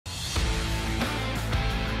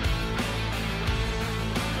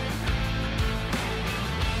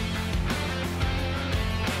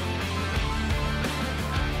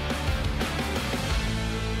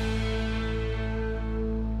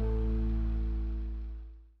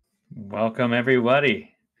Welcome,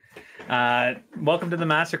 everybody. Welcome to the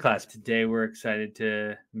Masterclass. Today, we're excited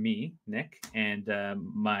to Nick, and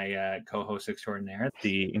my co-host extraordinaire,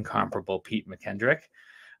 the incomparable Pete McKendrick.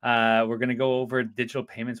 We're going to go over digital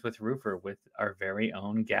payments with Roofr with our very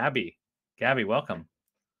own Gabby. Gabby, welcome.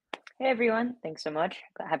 Hey, everyone. Thanks so much.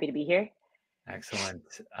 Happy to be here. Excellent.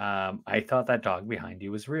 I thought that dog behind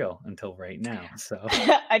you was real until right now. So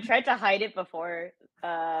I tried to hide it before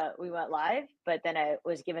we went live, but then I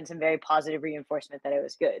was given some very positive reinforcement that it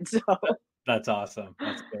was good. So that's awesome.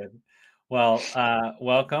 That's good. Well,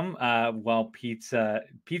 welcome. Pete's, I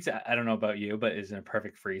don't know about you, but is in a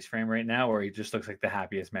perfect freeze frame right now where he just looks like the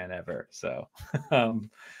happiest man ever. So,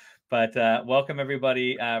 welcome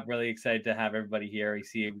everybody. Really excited to have everybody here. You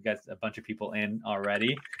see, we got a bunch of people in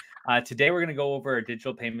already. Today, we're going to go over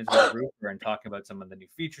digital payments with Roofr and talk about some of the new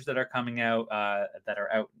features that are coming out, that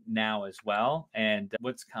are out now as well, and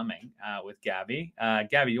what's coming with Gabby.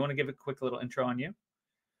 Gabby, you want to give a quick little intro on you?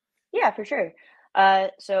 Yeah, for sure.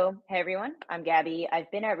 So, hey, everyone. I'm Gabby.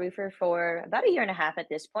 I've been at Roofr for about a year and a half at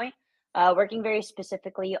this point, working very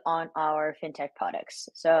specifically on our fintech products.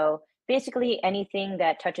 So basically, anything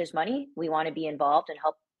that touches money, we want to be involved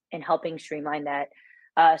and helping streamline that.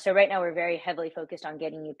 So right now, we're very heavily focused on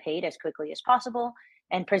getting you paid as quickly as possible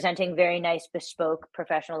and presenting very nice, bespoke,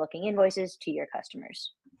 professional-looking invoices to your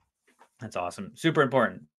customers. That's awesome. Super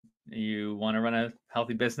important. You want to run a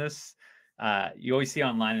healthy business. You always see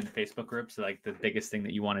online in the Facebook groups, like the biggest thing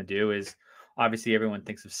that you want to do is obviously everyone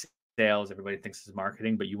thinks of sales, everybody thinks of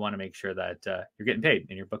marketing, but you want to make sure that you're getting paid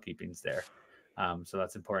and your bookkeeping's there. So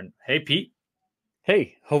that's important. Hey, Pete.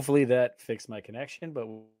 Hey, hopefully that fixed my connection, but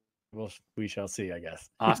we shall see, I guess.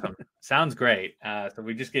 Awesome. Sounds great. So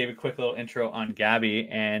we just gave a quick little intro on Gabby.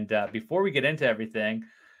 And before we get into everything,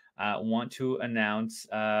 want to announce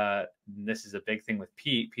this is a big thing with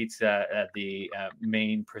Pete. Pete's the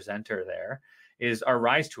main presenter there, is our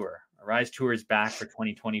Rise Tour. Our Rise Tour is back for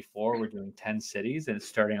 2024. We're doing 10 cities, and it's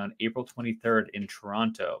starting on April 23rd in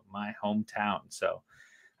Toronto, my hometown. So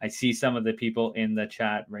I see some of the people in the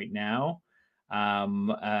chat right now.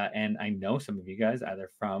 And I know some of you guys either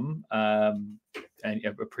from a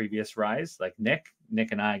previous Rise, like Nick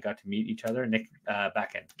and I got to meet each other. Nick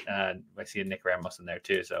back in, I see a Nick Ramos in there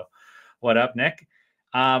too. So what up, Nick?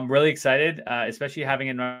 Really excited, especially having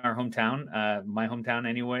it in our hometown, my hometown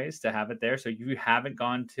anyways, to have it there. So if you haven't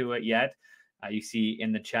gone to it yet, you see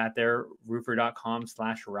in the chat there,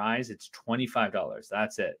 roofr.com/rise. It's $25.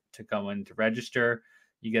 That's it to go in to register.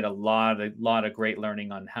 You get a lot of great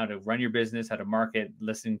learning on how to run your business, how to market,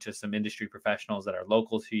 listening to some industry professionals that are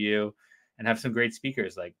local to you, and have some great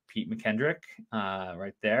speakers like Pete McKendrick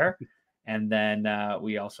right there. And then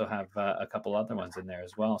we also have a couple other ones in there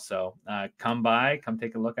as well. So come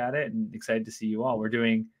take a look at it, and excited to see you all. We're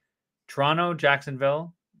doing Toronto,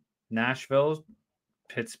 Jacksonville, Nashville,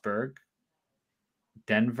 Pittsburgh,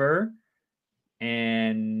 Denver,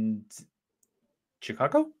 and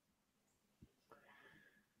Chicago.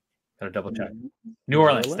 Gotta double check. New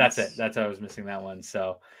Orleans. That's it. That's how I was missing that one.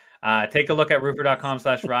 So take a look at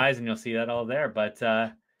roofr.com/rise and you'll see that all there. But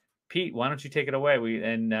Pete, why don't you take it away?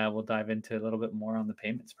 We'll dive into a little bit more on the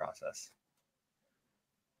payments process.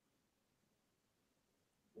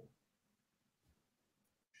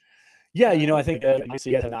 Yeah, I think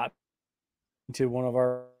obviously you guys have not to one of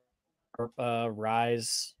our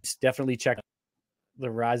Rise. Definitely check the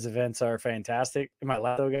Rise events are fantastic. Am I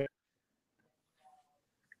loud though?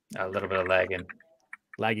 A little bit of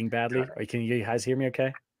lagging badly. Can you guys hear me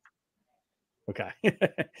okay? Okay.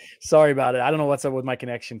 Sorry about it. I don't know what's up with my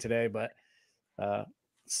connection today, but let's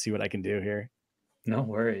see what I can do here. No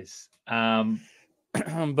worries.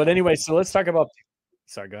 But anyway, so let's talk about,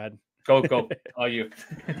 sorry, go ahead. Go. All you.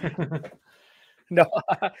 No,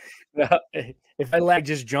 if I lag,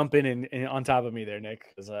 just jump in and on top of me there,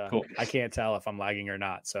 Nick, because cool. I can't tell if I'm lagging or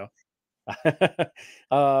not. So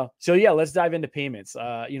yeah, let's dive into payments.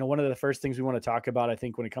 One of the first things we want to talk about, I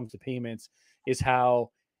think, when it comes to payments is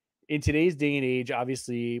how in today's day and age,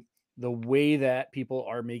 obviously the way that people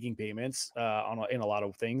are making payments in a lot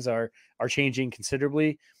of things are changing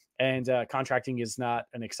considerably. And contracting is not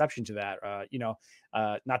an exception to that.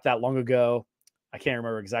 Not that long ago, I can't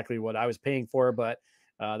remember exactly what I was paying for, but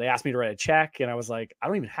they asked me to write a check, and I was like, I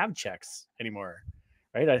don't even have checks anymore.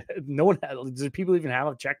 Right? Do people even have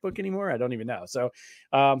a checkbook anymore? I don't even know. So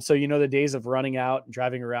the days of running out and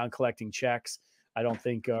driving around collecting checks, I don't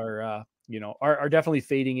think are definitely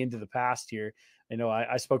fading into the past here.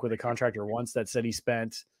 I spoke with a contractor once that said he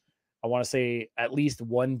spent, I want to say, at least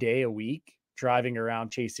one day a week driving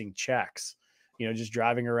around chasing checks, just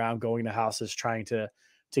driving around, going to houses, trying to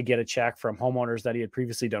get a check from homeowners that he had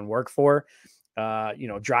previously done work for.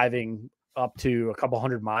 driving up to a couple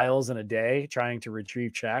 100 miles in a day trying to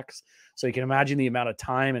retrieve checks. So you can imagine the amount of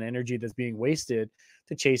time and energy that's being wasted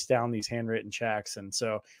to chase down these handwritten checks. And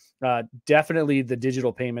so definitely the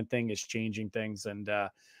digital payment thing is changing things, and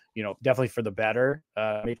definitely for the better,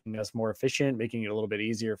 making us more efficient, making it a little bit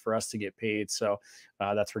easier for us to get paid. So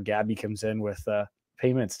that's where Gabby comes in with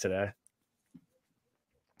payments today.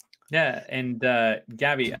 Yeah, and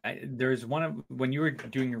Gabby, there's when you were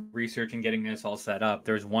doing your research and getting this all set up,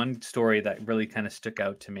 there's one story that really kind of stuck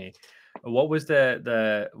out to me. What was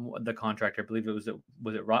the contractor? I believe it was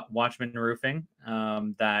Watchman Roofing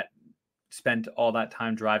that spent all that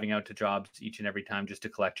time driving out to jobs each and every time just to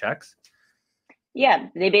collect checks? Yeah,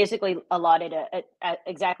 they basically allotted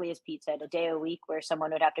exactly as Pete said, a day a week where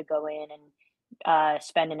someone would have to go in and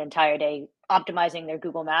spend an entire day optimizing their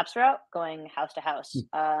Google Maps route, going house to house.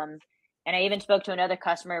 And I even spoke to another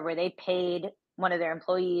customer where they paid one of their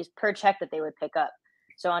employees per check that they would pick up.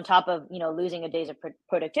 So on top of losing a days of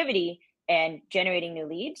productivity and generating new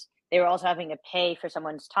leads, they were also having to pay for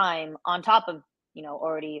someone's time on top of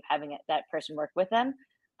already having that person work with them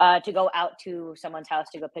to go out to someone's house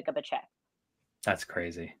to go pick up a check. That's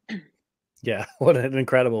crazy. Yeah, what an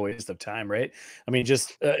incredible waste of time, right? I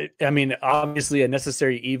mean, obviously a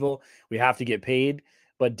necessary evil. We have to get paid,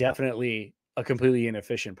 but definitely a completely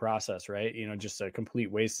inefficient process, right? Just a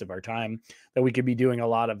complete waste of our time that we could be doing a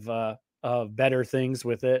lot of better things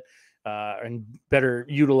with it and better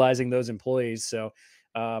utilizing those employees. So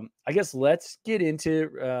I guess let's get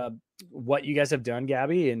into what you guys have done,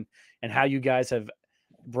 Gabby, and how you guys have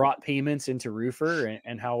brought payments into Roofr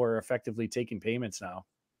and how we're effectively taking payments now.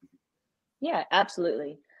 Yeah,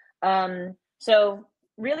 absolutely. So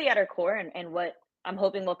really at our core and what I'm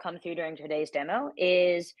hoping will come through during today's demo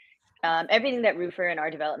is everything that Roofr and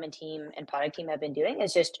our development team and product team have been doing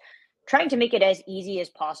is just trying to make it as easy as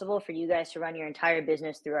possible for you guys to run your entire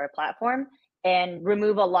business through our platform and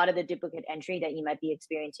remove a lot of the duplicate entry that you might be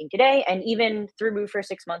experiencing today. And even through Roofr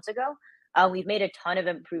 6 months ago, we've made a ton of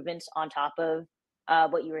improvements on top of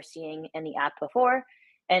what you were seeing in the app before.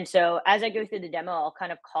 And so as I go through the demo, I'll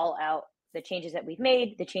kind of call out the changes that we've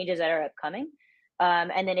made, the changes that are upcoming.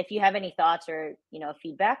 And then if you have any thoughts or,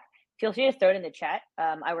 feedback, feel free to throw it in the chat.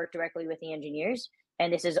 I work directly with the engineers,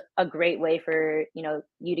 and this is a great way for,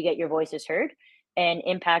 you to get your voices heard and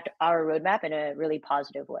impact our roadmap in a really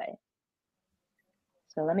positive way.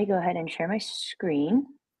 So let me go ahead and share my screen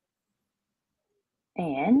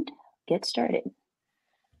and get started.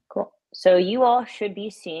 Cool. So you all should be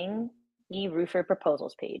seeing the Roofr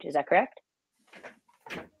proposals page. Is that correct?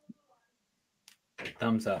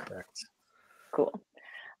 Thumbs up. Cool.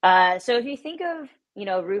 So if you think of,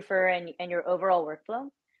 Roofr and your overall workflow,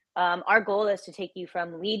 our goal is to take you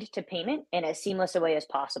from lead to payment in as seamless a way as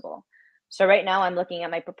possible. So right now I'm looking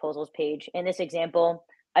at my proposals page. In this example,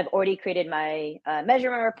 I've already created my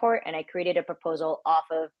measurement report, and I created a proposal off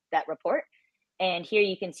of that report. And here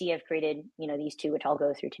you can see I've created, these two, which I'll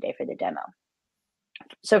go through today for the demo.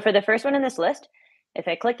 So for the first one in this list, if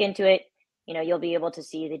I click into it, you'll be able to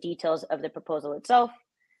see the details of the proposal itself,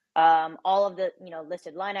 all of the,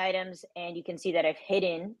 listed line items, and you can see that I've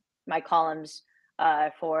hidden my columns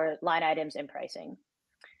for line items and pricing.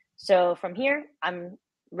 So from here, I'm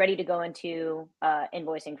ready to go into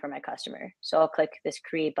invoicing for my customer. So I'll click this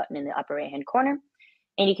create button in the upper right-hand corner,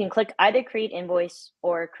 and you can click either create invoice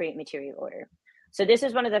or create material order. So this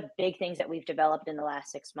is one of the big things that we've developed in the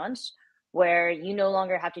last 6 months, where you no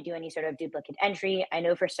longer have to do any sort of duplicate entry. I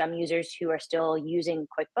know for some users who are still using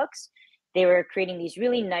QuickBooks, they were creating these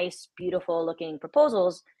really nice, beautiful looking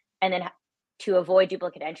proposals, and then to avoid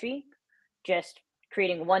duplicate entry, just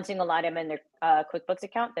creating one single item in their QuickBooks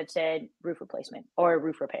account that said roof replacement or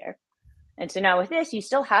roof repair. And so now with this, you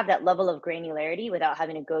still have that level of granularity without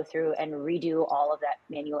having to go through and redo all of that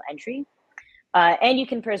manual entry. And you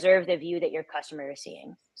can preserve the view that your customer is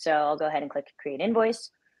seeing. So I'll go ahead and click create invoice.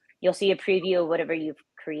 You'll see a preview of whatever you've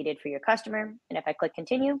created for your customer. And if I click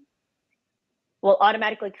continue, we'll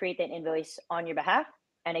automatically create that invoice on your behalf.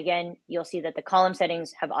 And again, you'll see that the column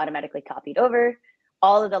settings have automatically copied over.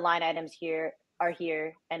 All of the line items here are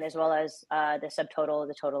here, and as well as the subtotal,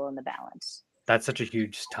 the total, and the balance. That's such a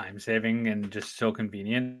huge time saving and just so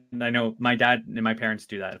convenient. And I know my dad and my parents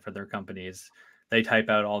do that for their companies. They type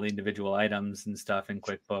out all the individual items and stuff in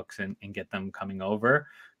QuickBooks and get them coming over.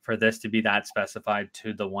 For this to be that specified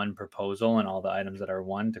to the one proposal and all the items that are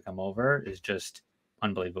one to come over is just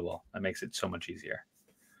unbelievable. That makes it so much easier.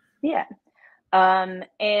 Yeah.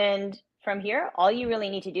 And from here, all you really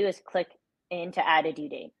need to do is click in to add a due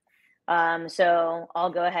date. So I'll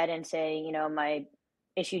go ahead and say, my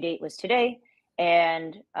issue date was today,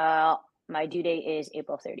 and my due date is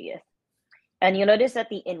April 30th. And you'll notice that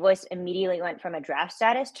the invoice immediately went from a draft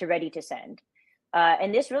status to ready to send.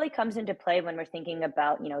 And this really comes into play when we're thinking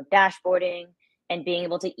about, dashboarding and being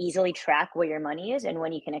able to easily track where your money is and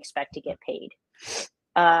when you can expect to get paid.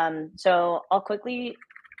 So I'll quickly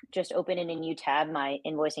just open in a new tab, my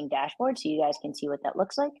invoicing dashboard, so you guys can see what that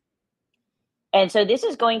looks like. And so this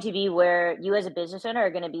is going to be where you as a business owner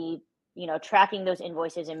are going to be, tracking those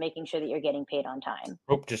invoices and making sure that you're getting paid on time.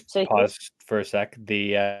 Oh, just pause for a sec.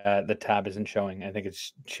 The tab isn't showing. I think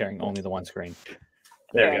it's sharing only the one screen.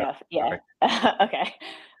 Fair enough. Yeah. Okay.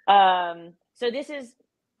 So this is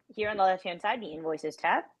here on the left-hand side, the invoices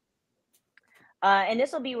tab. And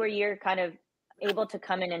this will be where you're kind of able to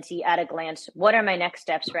come in and see at a glance, what are my next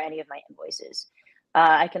steps for any of my invoices?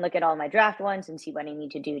 I can look at all my draft ones and see what I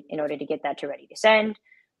need to do in order to get that to ready to send,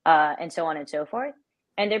 and so on and so forth.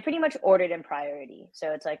 And they're pretty much ordered in priority.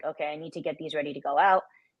 So it's like, okay, I need to get these ready to go out.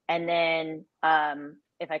 And then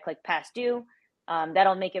if I click past due,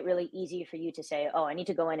 that'll make it really easy for you to say, oh, I need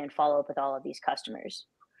to go in and follow up with all of these customers.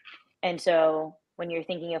 And so when you're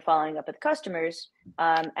thinking of following up with customers,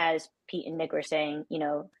 as Pete and Nick were saying,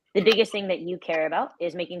 the biggest thing that you care about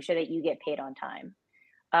is making sure that you get paid on time.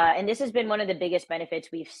 And this has been one of the biggest benefits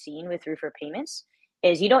we've seen with Roofr payments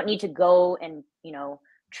is you don't need to go and,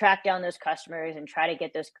 track down those customers and try to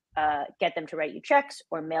get them to write you checks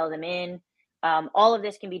or mail them in. All of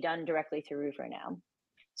this can be done directly through Roofr now.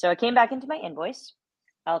 So I came back into my invoice.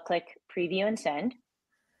 I'll click preview and send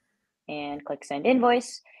and click send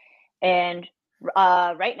invoice. And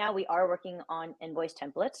right now we are working on invoice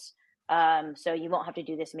templates. So you won't have to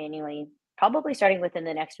do this manually, probably starting within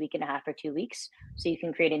the next week and a half or 2 weeks. So you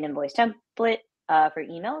can create an invoice template for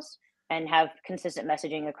emails and have consistent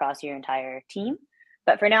messaging across your entire team.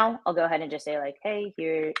 But for now, I'll go ahead and just say like, hey,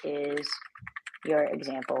 here is your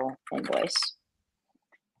example invoice.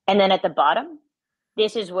 And then at the bottom,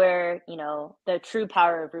 this is where, the true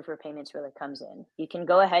power of Roofr payments really comes in. You can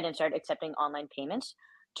go ahead and start accepting online payments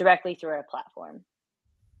directly through our platform.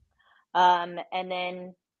 And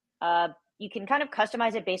then you can kind of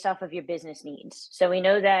customize it based off of your business needs. So we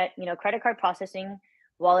know that, credit card processing,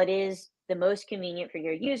 while it is the most convenient for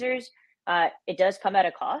your users, it does come at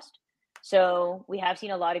a cost. So we have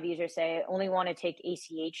seen a lot of users say, I only want to take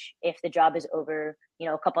ACH if the job is over,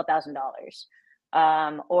 a couple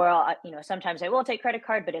 $1,000s. Or, sometimes I will take credit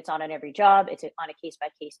card, but it's not on every job. It's on a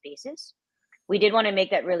case-by-case basis. We did want to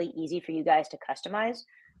make that really easy for you guys to customize.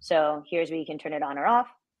 So here's where you can turn it on or off.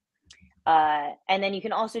 And then you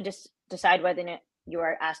can also just decide whether you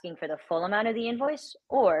are asking for the full amount of the invoice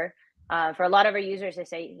or for a lot of our users, they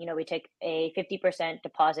say, we take a 50%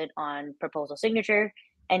 deposit on proposal signature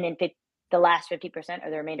and then the last 50% or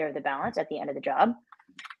the remainder of the balance at the end of the job.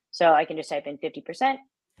 So I can just type in 50%.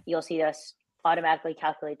 You'll see us automatically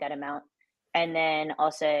calculate that amount. And then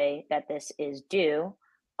I'll say that this is due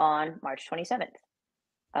on March 27th.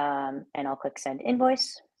 And I'll click send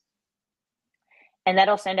invoice. And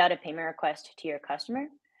that'll send out a payment request to your customer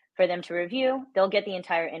for them to review. They'll get the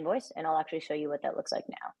entire invoice, and I'll actually show you what that looks like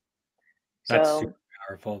now. That's super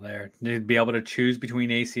powerful there. To be able to choose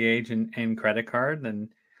between ACH and credit card. And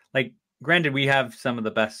granted, we have some of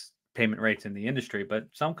the best payment rates in the industry, but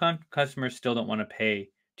some customers still don't want to pay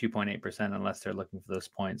 2.8% unless they're looking for those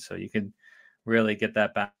points. So you can really get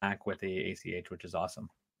that back with the ACH, which is awesome.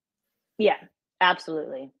 Yeah,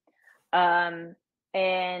 absolutely.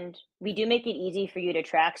 And we do make it easy for you to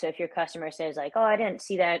track. So if your customer says like, oh, I didn't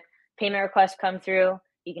see that payment request come through,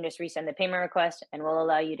 you can just resend the payment request and we'll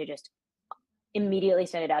allow you to just immediately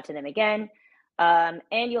send it out to them again.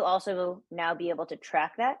 And you'll also now be able to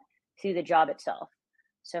track that through the job itself.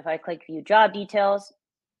 So if I click view job details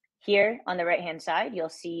here on the right-hand side, you'll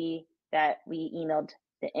see that we emailed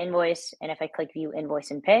the invoice. And if I click view invoice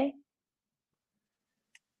and pay,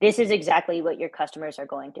 this is exactly what your customers are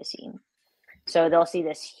going to see. So they'll see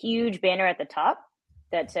this huge banner at the top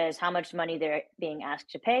that says how much money they're being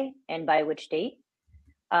asked to pay and by which date.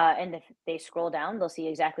 And if they scroll down, they'll see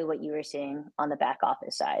exactly what you were seeing on the back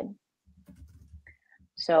office side.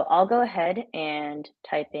 So I'll go ahead and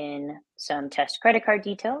type in some test credit card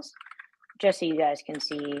details just so you guys can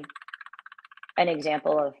see an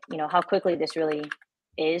example of, how quickly this really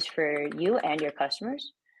is for you and your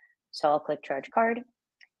customers. So I'll click charge card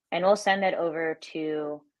and we'll send that over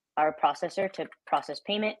to our processor to process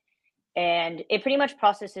payment. And it pretty much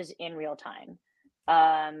processes in real time.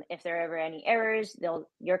 If there are ever any errors,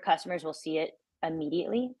 your customers will see it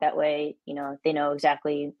immediately. That way, they know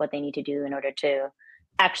exactly what they need to do in order to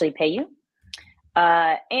actually pay you.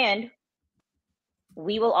 And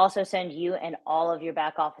we will also send you and all of your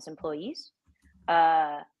back office employees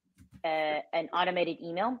an automated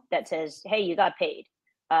email that says, hey, you got paid.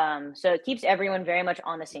 So it keeps everyone very much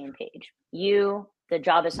on the same page. You, the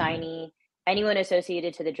job assignee, anyone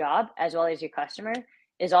associated to the job, as well as your customer,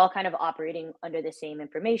 is all kind of operating under the same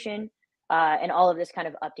information, and all of this kind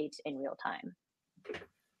of updates in real time.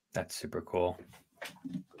 That's super cool.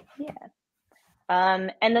 Yeah.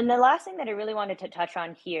 And then the last thing that I really wanted to touch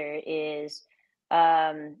on here is,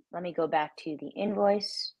 let me go back to the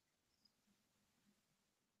invoice.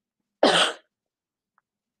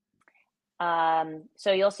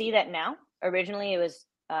 So you'll see that now, originally it was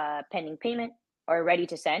pending payment or ready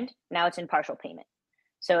to send. Now it's in partial payment.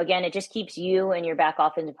 So again, it just keeps you and your back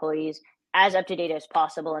office employees as up to date as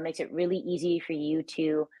possible and makes it really easy for you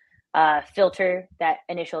to filter that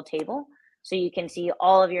initial table. So you can see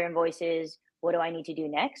all of your invoices. What do I need to do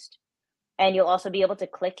next? And you'll also be able to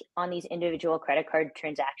click on these individual credit card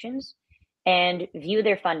transactions and view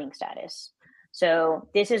their funding status. So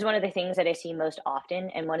this is one of the things that I see most often,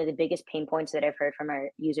 and one of the biggest pain points that I've heard from our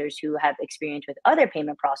users who have experience with other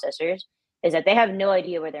payment processors is that they have no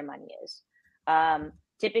idea where their money is.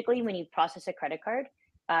 Typically, when you process a credit card,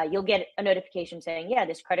 you'll get a notification saying, yeah,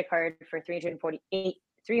 this credit card for $384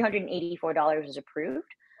 is approved,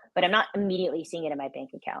 but I'm not immediately seeing it in my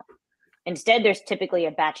bank account. Instead, there's typically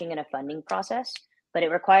a batching and a funding process, but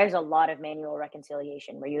it requires a lot of manual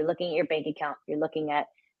reconciliation where you're looking at your bank account, you're looking at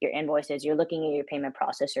your invoices, you're looking at your payment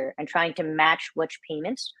processor and trying to match which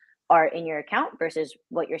payments are in your account versus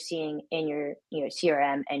what you're seeing in your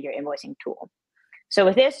CRM and your invoicing tool. So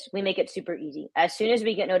with this, we make it super easy. As soon as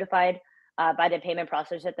we get notified by the payment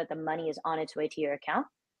processor that the money is on its way to your account,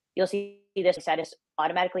 you'll see this status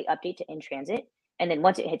automatically update to in transit. And then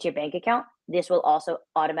once it hits your bank account, this will also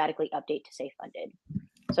automatically update to say funded.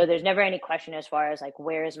 So there's never any question as far as like,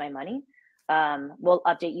 where is my money? We'll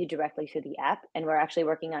update you directly through the app. And we're actually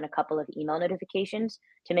working on a couple of email notifications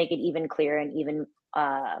to make it even clearer and even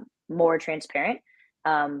more transparent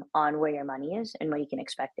on where your money is and when you can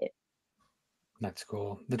expect it. That's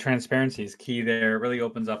cool. The transparency is key there. It really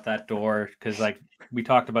opens up that door because like we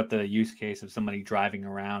talked about the use case of somebody driving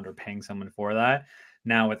around or paying someone for that.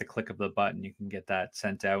 Now with the click of the button, you can get that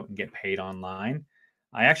sent out and get paid online.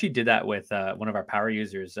 I actually did that with one of our power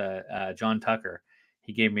users, John Tucker.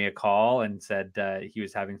 He gave me a call and said he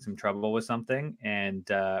was having some trouble with something, and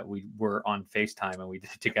we were on FaceTime and we did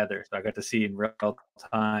it together. So I got to see in real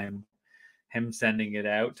time him sending it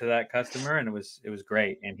out to that customer, and it was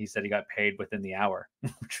great. And he said he got paid within the hour,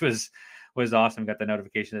 which was awesome. Got the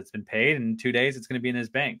notification that's been paid, and in 2 days it's going to be in his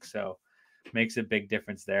bank. So makes a big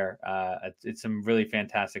difference there. It's some really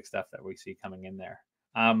fantastic stuff that we see coming in there.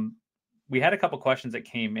 We had a couple questions that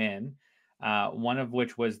came in. One of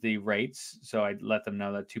which was the rates. So I let them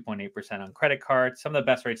know that 2.8% on credit cards, some of the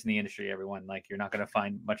best rates in the industry, everyone. Like you're not going to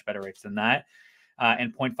find much better rates than that.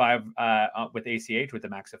 And 0.5 with ACH with a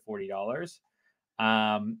max of $40.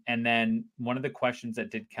 And then one of the questions that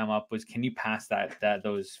did come up was, can you pass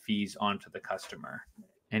those fees on to the customer?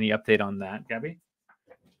 Any update on that, Gabby?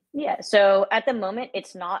 Yeah, so at the moment,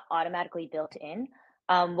 it's not automatically built in.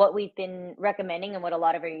 What we've been recommending and what a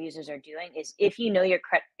lot of our users are doing is if you know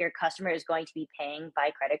your customer is going to be paying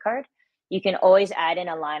by credit card, you can always add in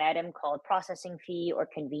a line item called processing fee or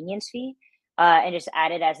convenience fee, and just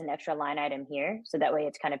add it as an extra line item here. So that way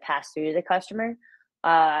it's kind of passed through to the customer.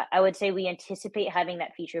 I would say we anticipate having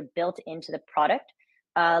that feature built into the product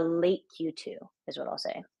late Q2 is what I'll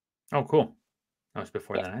say. Oh, cool. That was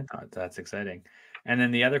before that. I thought that's exciting. And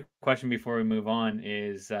then the other question before we move on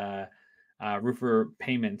is Roofr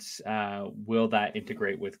payments. Will that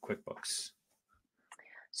integrate with QuickBooks?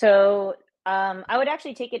 So I would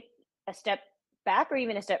actually take it a step back or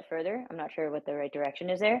even a step further. I'm not sure what the right direction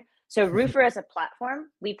is there. So Roofr as a platform,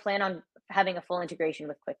 we plan on having a full integration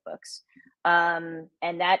with QuickBooks.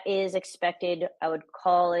 And that is expected, I would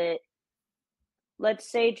call it,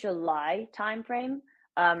 let's say July timeframe.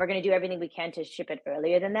 We're going to do everything we can to ship it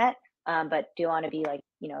earlier than that, but do want to be like,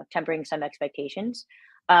 tempering some expectations.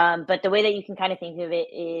 But the way that you can kind of think of it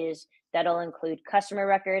is that'll include customer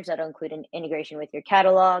records, that'll include an integration with your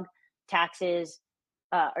catalog, taxes,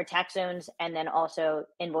 or tax zones, and then also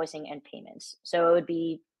invoicing and payments. So it would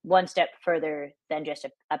be one step further than just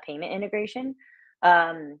a payment integration.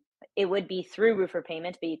 It would be through Roofr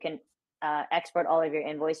payments, but you can export all of your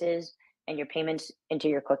invoices and your payments into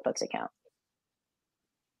your QuickBooks account.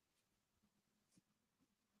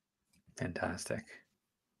 Fantastic.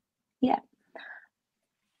 Yeah.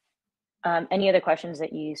 Any other questions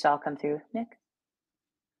that you saw come through, Nick?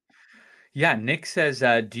 Yeah, Nick says,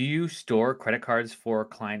 do you store credit cards for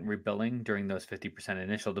client rebilling during those 50%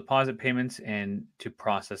 initial deposit payments and to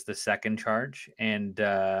process the second charge? And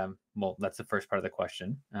well, that's the first part of the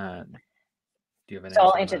question. Do you have an answer? So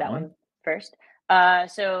I'll answer that one first.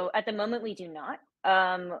 So at the moment we do not.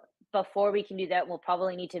 Before we can do that, we'll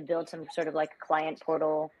probably need to build some sort of like client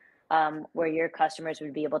portal where your customers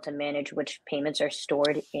would be able to manage which payments are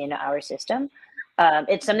stored in our system.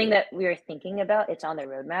 It's something that we are thinking about. It's on the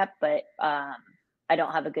roadmap, but I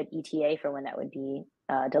don't have a good ETA for when that would be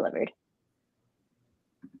delivered.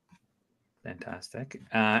 Fantastic.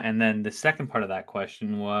 And then the second part of that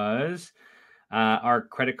question was, are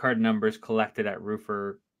credit card numbers collected at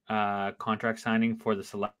Roofr contract signing for the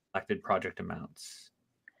selected project amounts?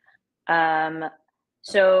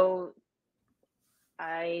 So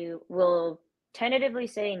I will tentatively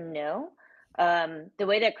say no. The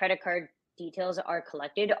way that credit card details are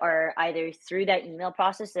collected are either through that email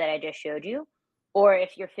process that I just showed you, or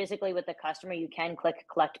if you're physically with the customer, you can click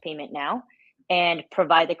collect payment now and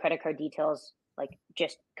provide the credit card details, like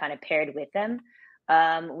just kind of paired with them.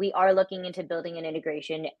 We are looking into building an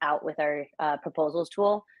integration out with our proposals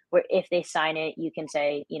tool, where if they sign it, you can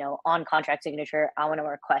say, on contract signature, I want to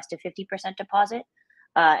request a 50% deposit,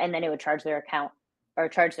 and then it would charge their account or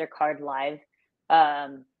charge their card live.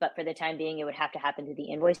 But for the time being, it would have to happen through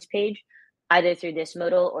the invoice page, either through this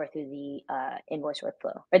modal or through the invoice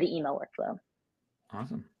workflow or the email workflow.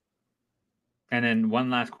 Awesome. And then one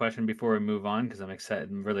last question before we move on, because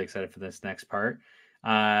I'm really excited for this next part.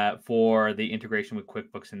 For the integration with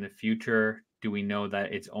QuickBooks in the future, do we know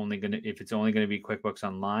that if it's only going to be QuickBooks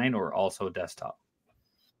Online or also desktop?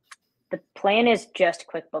 The plan is just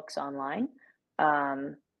QuickBooks Online,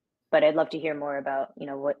 but I'd love to hear more about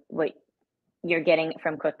what you're getting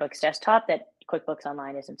from QuickBooks Desktop that QuickBooks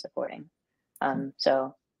Online isn't supporting.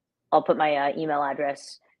 So I'll put my email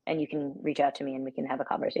address, and you can reach out to me, and we can have a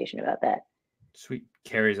conversation about that. Sweet.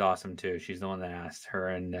 Carrie's awesome too. She's the one that asked. Her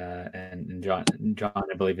and John,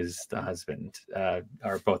 I believe, is the husband,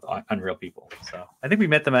 are both unreal people. So I think we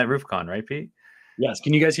met them at RoofCon, right, Pete? Yes.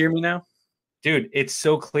 Can you guys hear me now? Dude, it's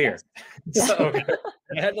so clear. So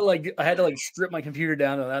I had to strip my computer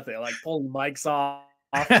down to that thing, like pulling mics off,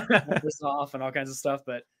 this off, and all kinds of stuff.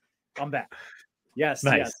 But I'm back. Yes,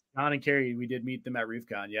 nice. Yes. John and Carrie, we did meet them at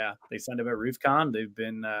RoofCon. Yeah, they signed up at RoofCon. They've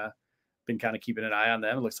been kind of keeping an eye on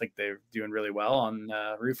them. It looks like they're doing really well on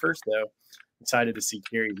Roofr. So excited to see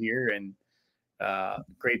Carrie here, and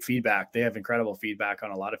great feedback. They have incredible feedback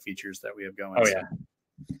on a lot of features that we have going. Oh yeah,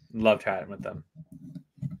 love chatting with them.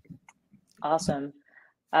 Awesome.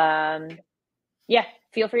 Yeah,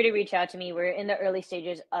 feel free to reach out to me. We're in the early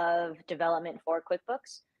stages of development for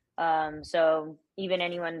QuickBooks. So even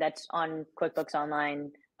anyone that's on QuickBooks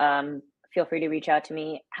Online, feel free to reach out to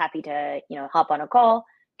me. Happy to hop on a call,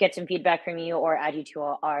 get some feedback from you, or add you to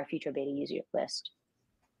our future beta user list.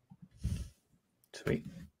 Sweet.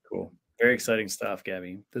 Cool. Very exciting stuff,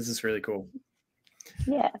 Gabby. This is really cool.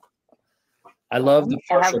 Yeah. I love the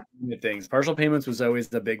partial payment things. Partial payments was always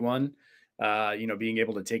the big one. Being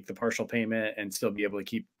able to take the partial payment and still be able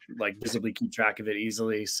to visibly keep track of it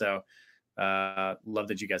easily. So love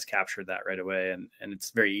that you guys captured that right away, and it's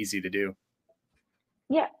very easy to do.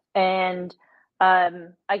 Yeah. And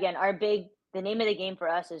again, the name of the game for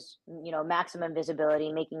us is, maximum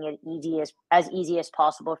visibility, making it as easy as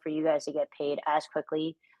possible for you guys to get paid as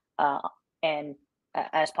quickly and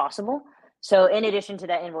as possible. So in addition to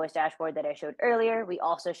that invoice dashboard that I showed earlier, we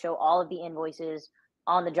also show all of the invoices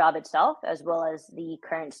on the job itself, as well as the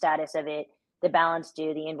current status of it, the balance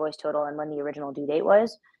due, the invoice total, and when the original due date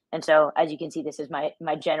was. And so, as you can see, this is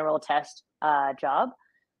my general test job.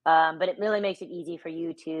 But it really makes it easy for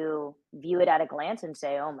you to view it at a glance and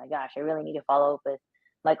say, oh my gosh, I really need to follow up with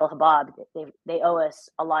Michael Habab. They owe us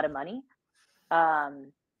a lot of money.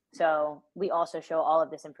 So we also show all of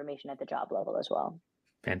this information at the job level as well.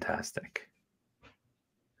 Fantastic.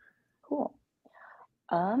 Cool.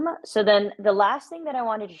 So then the last thing that I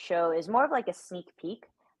wanted to show is more of like a sneak peek.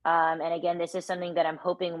 And again, this is something that I'm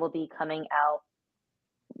hoping will be coming out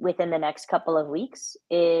within the next couple of weeks.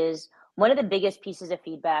 Is one of the biggest pieces of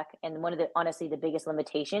feedback, and one of honestly the biggest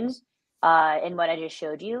limitations in what I just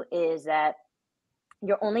showed you, is that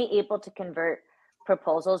you're only able to convert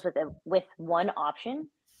proposals with one option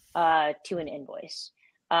to an invoice.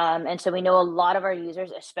 And so we know a lot of our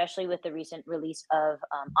users, especially with the recent release of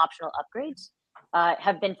optional upgrades,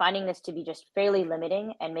 have been finding this to be just fairly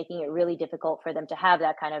limiting and making it really difficult for them to have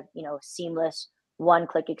that kind of seamless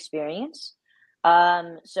one-click experience.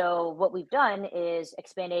 So what we've done is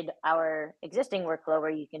expanded our existing workflow, where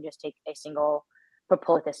you can just take a single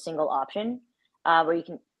proposal with a single option, where you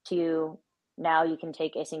can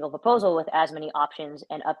take a single proposal with as many options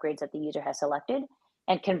and upgrades that the user has selected,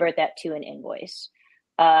 and convert that to an invoice.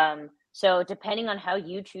 So depending on how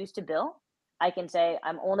you choose to bill, I can say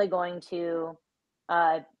I'm only going to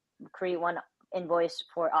create one invoice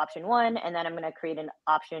for option 1, and then I'm going to create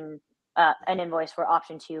an invoice for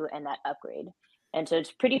option 2 and that upgrade. And so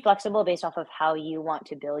it's pretty flexible based off of how you want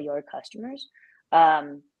to bill your customers.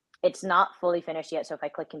 It's not fully finished yet, so if I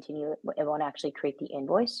click continue, it won't actually create the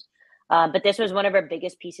invoice. But this was one of our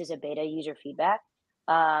biggest pieces of beta user feedback,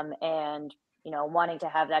 and wanting to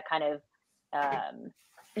have that kind of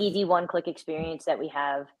easy one-click experience that we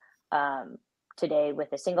have today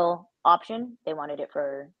with a single option. They wanted it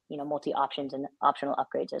for multi-options and optional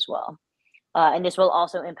upgrades as well. And this will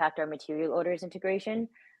also impact our material orders integration.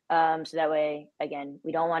 So that way, again,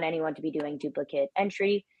 we don't want anyone to be doing duplicate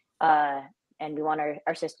entry, and we want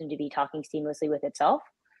our system to be talking seamlessly with itself.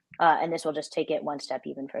 And this will just take it one step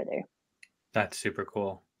even further. That's super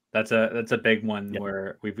cool. That's a big one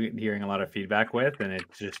where we've been hearing a lot of feedback with, and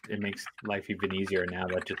it makes life even easier now.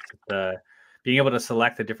 That just being able to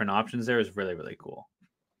select the different options there is really, really cool.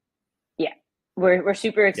 Yeah, we're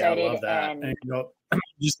super excited. Yeah, I love that. And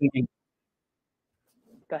just thinking.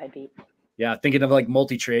 Go ahead, Pete. Yeah, thinking of like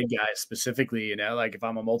multi-trade guys specifically, like if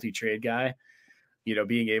I'm a multi-trade guy,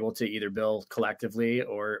 being able to either bill collectively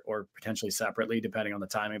or potentially separately, depending on the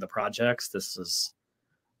timing of the projects. This is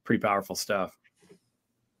pretty powerful stuff.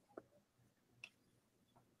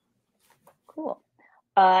 Cool.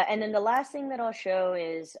 And then the last thing that I'll show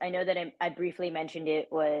is, I know that I briefly mentioned it,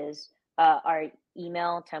 was our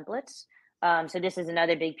email templates. So this is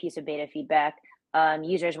another big piece of beta feedback.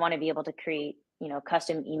 Users want to be able to create,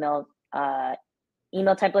 custom email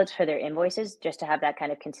templates for their invoices, just to have that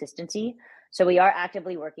kind of consistency. So we are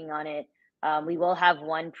actively working on it. We will have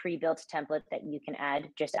one pre-built template that you can add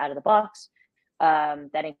just out of the box.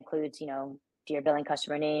 That includes, your billing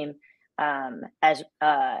customer name, and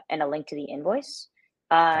a link to the invoice.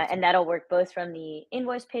 And that'll work both from the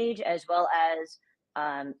invoice page as well as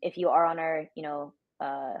if you are on our,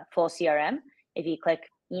 full CRM. If you click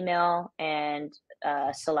email and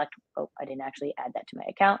select, I didn't actually add that to my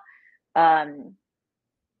account.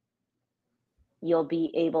 You'll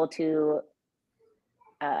be able to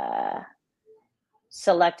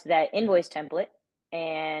select that invoice template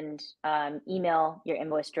and email your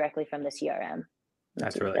invoice directly from the CRM.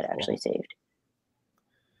 That's really cool. Actually saved.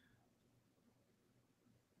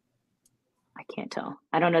 I can't tell.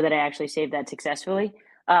 I don't know that I actually saved that successfully,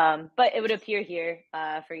 but it would appear here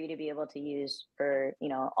for you to be able to use for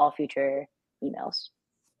all future emails.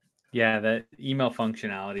 Yeah, the email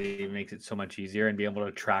functionality makes it so much easier, and be able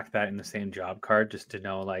to track that in the same job card, just to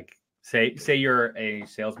know, like, say you're a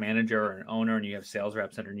sales manager or an owner and you have sales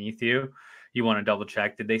reps underneath you. You want to double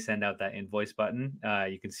check, did they send out that invoice button?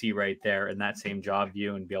 You can see right there in that same job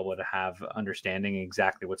view and be able to have understanding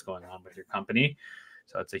exactly what's going on with your company.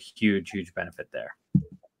 So it's a huge, huge benefit there.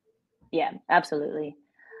 Yeah, absolutely.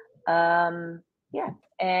 Yeah.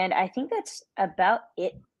 And I think that's about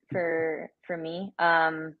it for me.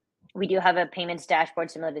 We do have a payments dashboard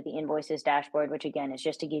similar to the invoices dashboard, which again is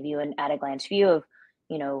just to give you an at a glance view of,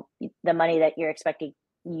 the money that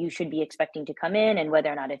you should be expecting to come in and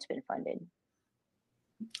whether or not it's been funded.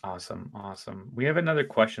 Awesome. We have another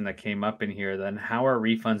question that came up in here then. How are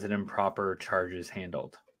refunds and improper charges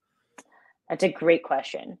handled? That's a great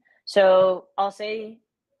question. So I'll say,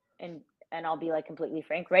 and I'll be like completely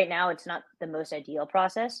frank, right now it's not the most ideal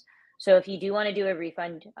process. So if you do want to do a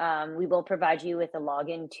refund, we will provide you with a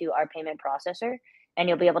login to our payment processor, and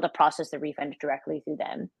you'll be able to process the refund directly through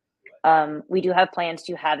them. We do have plans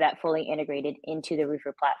to have that fully integrated into the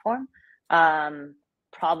Roofr platform,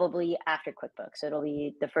 probably after QuickBooks. So it'll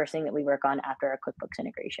be the first thing that we work on after our QuickBooks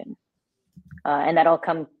integration. And that'll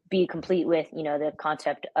be complete with, the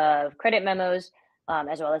concept of credit memos,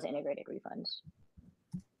 as well as integrated refunds.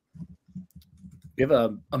 We have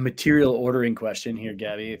a material ordering question here,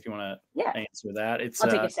 Gabby, if you want to answer that.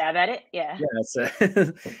 I'll take a stab at it. Yeah.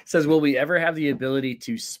 It says, will we ever have the ability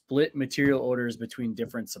to split material orders between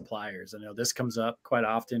different suppliers? I know this comes up quite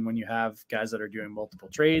often when you have guys that are doing multiple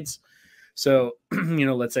trades. So,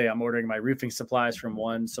 let's say I'm ordering my roofing supplies from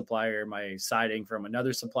one supplier, my siding from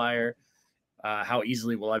another supplier. How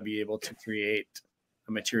easily will I be able to create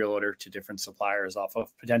a material order to different suppliers off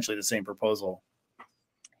of potentially the same proposal?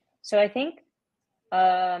 So I think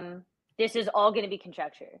this is all going to be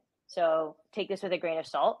conjecture. So take this with a grain of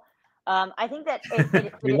salt. I think that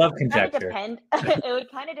we love conjecture. It would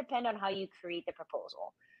kind of depend on how you create the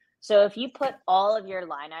proposal. So if you put all of your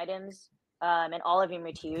line items and all of your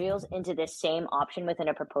materials into this same option within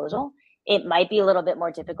a proposal, it might be a little bit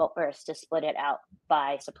more difficult for us to split it out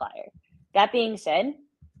by supplier. That being said,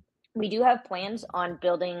 we do have plans on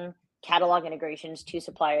building catalog integrations to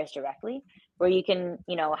suppliers directly, where you can,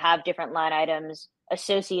 have different line items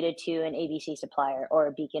associated to an ABC supplier or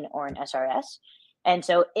a Beacon or an SRS. And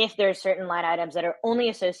so if there's certain line items that are only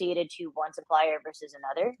associated to one supplier versus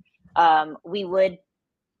another, we would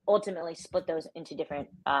ultimately split those into different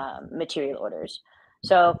material orders.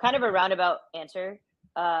 So kind of a roundabout answer.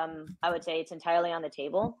 I would say it's entirely on the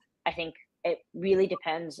table. I think it really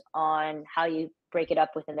depends on how you break it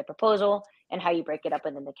up within the proposal and how you break it up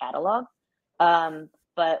within the catalog.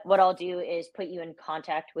 But what I'll do is put you in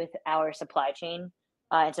contact with our supply chain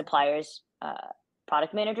and suppliers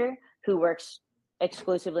product manager who works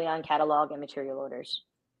exclusively on catalog and material orders.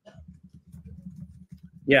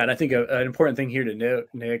 Yeah, and I think an important thing here to note,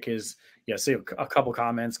 Nick, is say a couple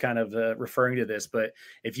comments kind of referring to this, but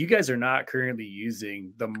if you guys are not currently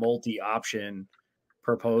using the multi-option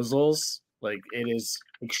proposals, like, it is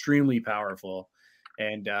extremely powerful,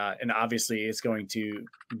 and obviously it's going to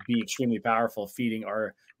be extremely powerful feeding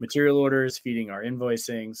our material orders, feeding our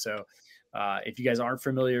invoicing. So if you guys aren't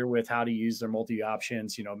familiar with how to use their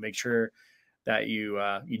multi-options, make sure that you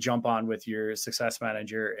jump on with your success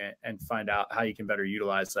manager and find out how you can better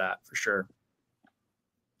utilize that for sure.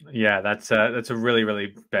 Yeah, that's a really,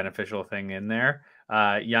 really beneficial thing in there.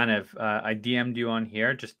 Yaniv, I DM'd you on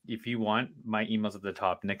here. Just if you want, my email's at the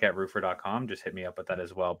top, nick@roofr.com. Just hit me up with that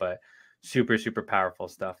as well. But super, super powerful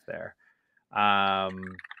stuff there.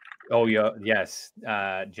 Oh, yeah, yes,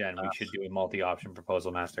 Jen, we should do a multi-option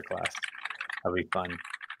proposal masterclass. That'll be fun.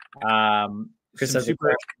 Chris has a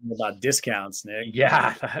question about discounts, Nick.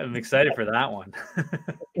 Yeah, I'm excited for that one.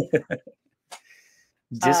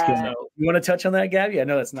 Discount. You want to touch on that, Gabby? I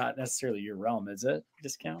know that's not necessarily your realm, is it?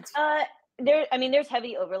 Discounts? There's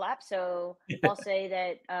heavy overlap. So I'll say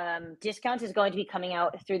that discounts is going to be coming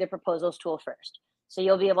out through the proposals tool first. So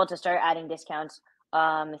you'll be able to start adding discounts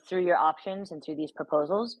through your options and through these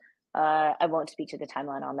proposals. I won't speak to the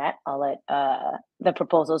timeline on that. I'll let the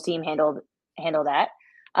proposals team handle that.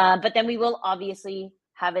 But then we will obviously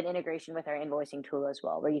have an integration with our invoicing tool as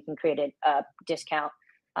well, where you can create a discount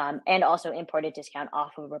and also import a discount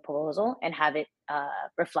off of a proposal and have it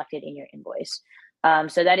reflected in your invoice.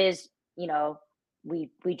 So that is, we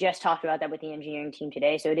just talked about that with the engineering team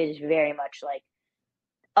today. So it is very much like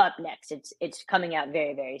up next. It's coming out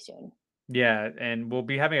very, very soon. Yeah, and we'll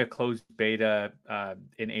be having a closed beta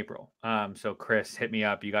in April. So Chris, hit me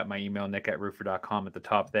up. You got my email, nick@roofr.com at the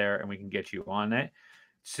top there, and we can get you on it.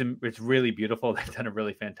 It's really beautiful. They've done a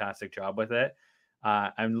really fantastic job with it.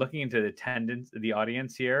 I'm looking into the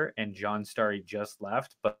audience here, and John Starry just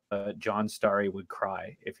left, but John Starry would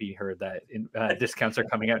cry if he heard that discounts are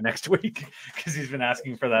coming out next week, because he's been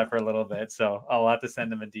asking for that for a little bit. So I'll have to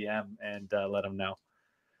send him a DM and let him know.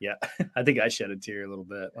 Yeah, I think I shed a tear a little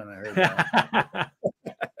bit when I heard that.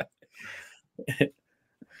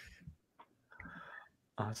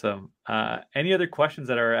 Awesome. Any other questions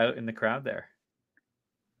that are out in the crowd there?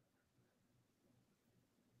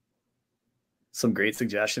 Some great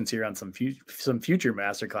suggestions here on some future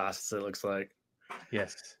masterclasses, it looks like.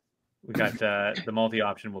 Yes, we got the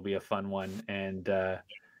multi-option will be a fun one, and the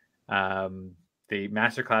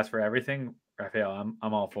masterclass for everything, Raphael,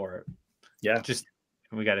 I'm all for it. Yeah, just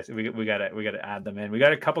we got to add them in. We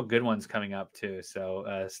got a couple good ones coming up too,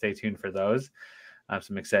 so stay tuned for those.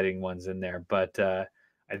 Some exciting ones in there, but I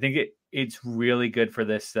think it's really good for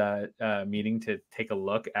this meeting to take a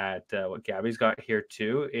look at what Gabby's got here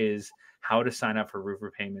too, is how to sign up for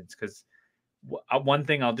Roofr payments. Because one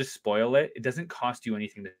thing, I'll just spoil it, it doesn't cost you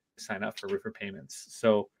anything to sign up for Roofr payments.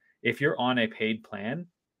 So if you're on a paid plan,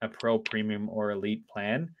 a pro, premium, or elite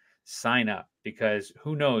plan, sign up, because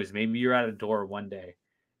who knows, maybe you're at a door one day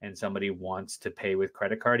and somebody wants to pay with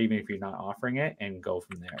credit card, even if you're not offering it, and go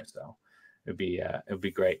from there. So it would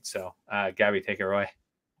be great. So Gabby, take it away.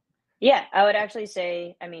 Yeah, I would actually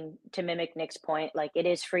say, to mimic Nick's point, like, it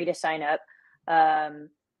is free to sign up.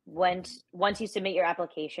 Once you submit your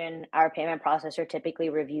application, our payment processor typically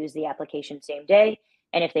reviews the application same day.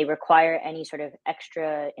 And if they require any sort of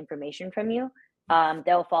extra information from you,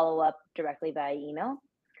 they'll follow up directly by email.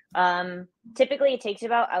 Typically it takes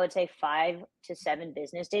about, I would say, 5 to 7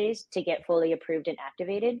 business days to get fully approved and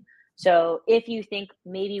activated. So if you think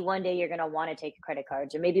maybe one day you're going to want to take credit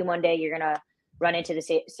cards, or maybe one day you're going to run into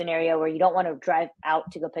the scenario where you don't want to drive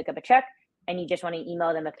out to go pick up a check and you just want to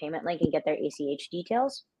email them a payment link and get their ACH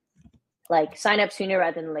details, like, sign up sooner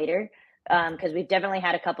rather than later. Because we've definitely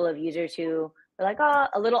had a couple of users who were like,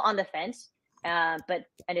 a little on the fence, but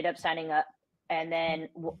ended up signing up. And then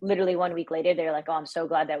literally 1 week later, they're like, I'm so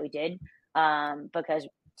glad that we did, because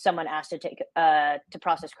someone asked to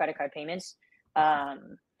process credit card payments.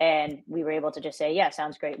 And we were able to just say, yeah,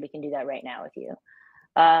 sounds great. We can do that right now with you.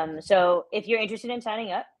 So if you're interested in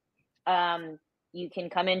signing up, you can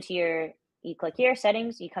come into you click here,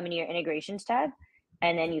 settings, you come into your integrations tab,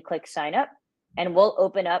 and then you click sign up. and we'll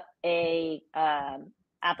open up a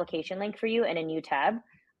application link for you in a new tab,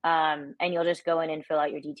 and you'll just go in and fill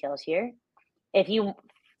out your details here. If you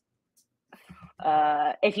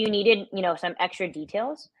needed, some extra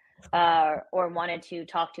details, or wanted to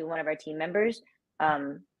talk to one of our team members,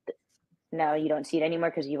 now you don't see it anymore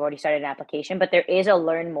because you've already started an application, but there is a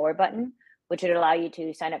learn more button, which would allow you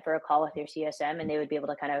to sign up for a call with your CSM, and they would be able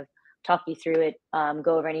to kind of talk you through it,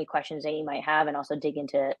 go over any questions that you might have, and also dig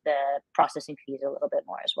into the processing fees a little bit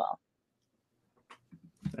more as well.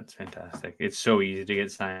 That's fantastic. It's so easy to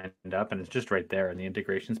get signed up, and it's just right there on the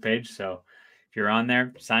integrations page. So if you're on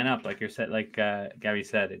there, sign up. Like Gabby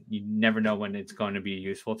said, you never know when it's going to be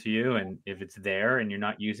useful to you. And if it's there and you're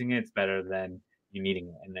not using it, it's better than you needing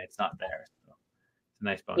it and it's not there. So it's a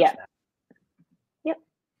nice bonus. Yeah. Yep.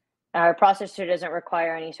 Our processor doesn't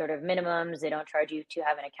require any sort of minimums. They don't charge you to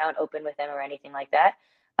have an account open with them or anything like that.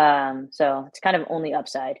 So it's kind of only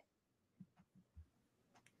upside.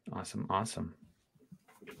 Awesome.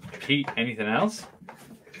 Pete, anything else?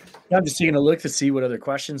 I'm just taking a look to see what other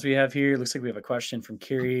questions we have here. Looks like we have a question from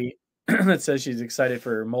Carrie that says she's excited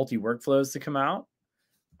for multi-workflows to come out.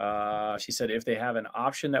 She said if they have an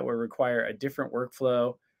option that will require a different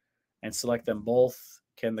workflow and select them both,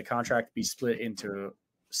 can the contract be split into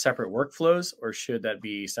separate workflows, or should that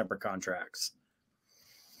be separate contracts?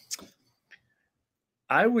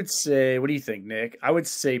 I would say, what do you think, Nick? I would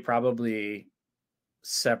say probably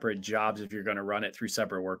separate jobs if you're going to run it through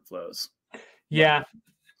separate workflows. Yeah.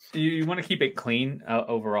 You want to keep it clean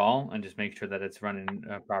overall and just make sure that it's running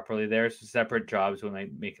properly there. So separate jobs will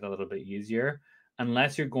make it a little bit easier,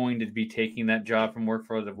 unless you're going to be taking that job from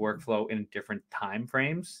workflow to workflow in different time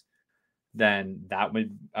frames. Then I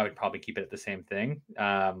would probably keep it at the same thing.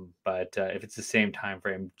 But if it's the same time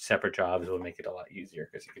frame, separate jobs will make it a lot easier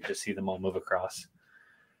because you can just see them all move across.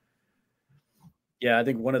 Yeah, I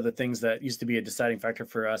think one of the things that used to be a deciding factor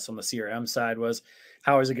for us on the CRM side was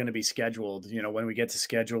how is it going to be scheduled? When we get to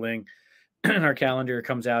scheduling, our calendar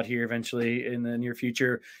comes out here eventually in the near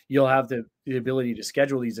future, you'll have the ability to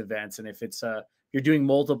schedule these events. And if it's you're doing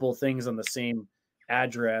multiple things on the same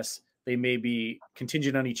address, they may be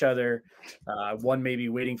contingent on each other. One may be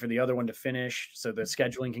waiting for the other one to finish, so the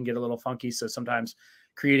scheduling can get a little funky. So sometimes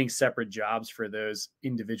creating separate jobs for those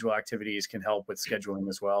individual activities can help with scheduling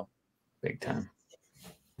as well. Big time.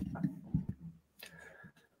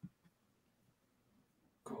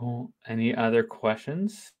 Cool. Any other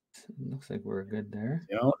questions? It looks like we're good there.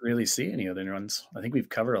 I don't really see any other ones. I think we've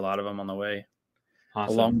covered a lot of them on the way.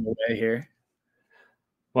 Awesome. Along the way here.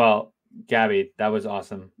 Well, Gabby, that was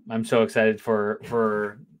awesome. I'm so excited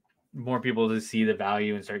for more people to see the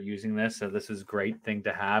value and start using this. So this is a great thing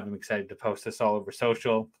to have. I'm excited to post this all over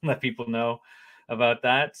social, let people know about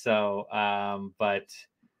that. So,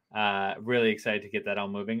 really excited to get that all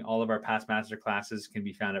moving. All of our past master classes can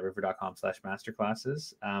be found at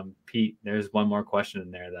roofr.com/masterclasses. Pete, there's one more question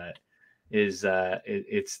in there that is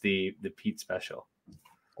it's the Pete special.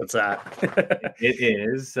 What's that? It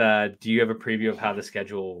is. Do you have a preview of how the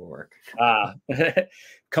schedule will work?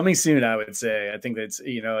 Coming soon, I would say. I think that's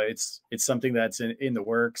it's something that's in the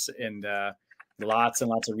works, and lots and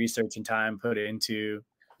lots of research and time put into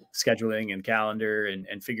scheduling and calendar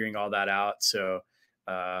and figuring all that out. So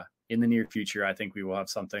in the near future, I think we will have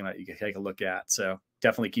something that you can take a look at. So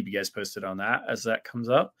definitely keep you guys posted on that as that comes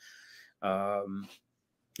up.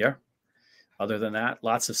 Yeah. Other than that,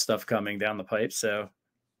 lots of stuff coming down the pipe. So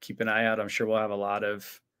keep an eye out. I'm sure we'll have a lot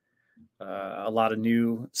of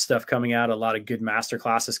new stuff coming out, a lot of good master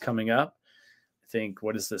classes coming up. I think,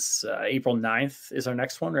 what is this? April 9th is our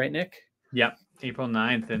next one, right, Nick? Yeah. April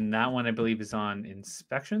 9th. And that one, I believe, is on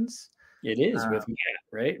inspections. It is with Matt,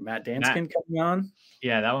 right? Matt Danskin coming on.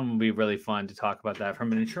 Yeah, that one will be really fun to talk about that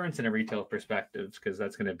from an insurance and a retail perspective, because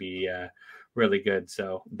that's going to be really good.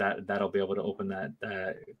 So that'll be able to open that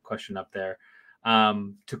question up there.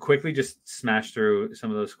 To quickly just smash through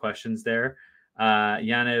some of those questions there.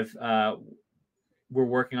 Yaniv, we're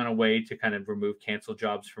working on a way to kind of remove cancel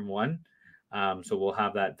jobs from one. So we'll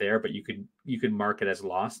have that there, but you could mark it as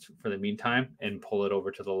lost for the meantime and pull it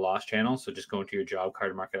over to the lost channel. So just go into your job card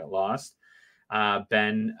and mark it at lost.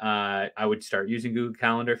 Ben, I would start using Google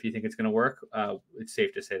Calendar if you think it's going to work. It's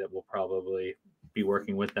safe to say that we'll probably be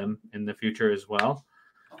working with them in the future as well.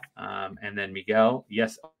 And then Miguel,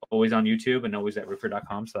 yes, always on YouTube and always at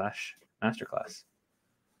roofr.com/masterclass.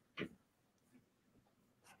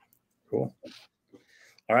 Cool.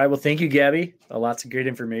 All right. Well, thank you, Gabby. Lots of great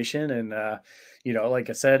information. And, like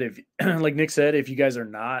I said, if like Nick said, if you guys are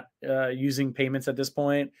not using payments at this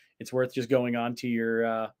point, it's worth just going onto your,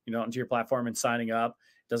 onto your platform and signing up.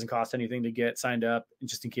 It doesn't cost anything to get signed up,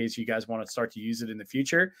 just in case you guys want to start to use it in the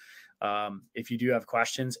future. If you do have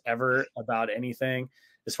questions ever about anything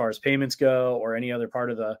as far as payments go or any other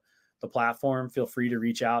part of the platform, feel free to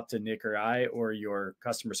reach out to Nick or I or your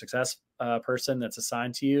customer success person that's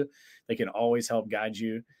assigned to you. They can always help guide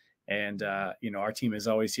you. And, our team is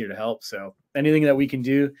always here to help. So anything that we can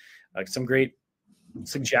do, some great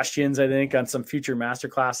suggestions, I think, on some future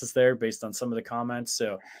masterclasses there based on some of the comments.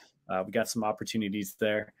 So we got some opportunities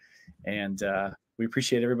there. And we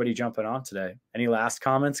appreciate everybody jumping on today. Any last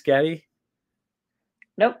comments, Gabby?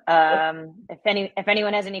 Nope. If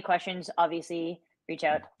anyone has any questions, obviously reach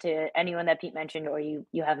out to anyone that Pete mentioned, or you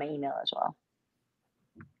have my email as well.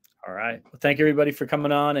 All right. Well, thank you everybody for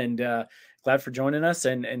coming on, and glad for joining us.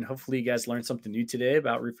 And hopefully you guys learned something new today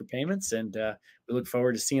about Roofr payments. And we look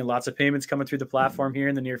forward to seeing lots of payments coming through the platform here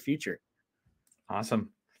in the near future.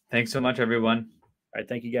 Awesome. Thanks so much, everyone. All right.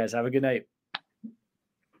 Thank you guys. Have a good night.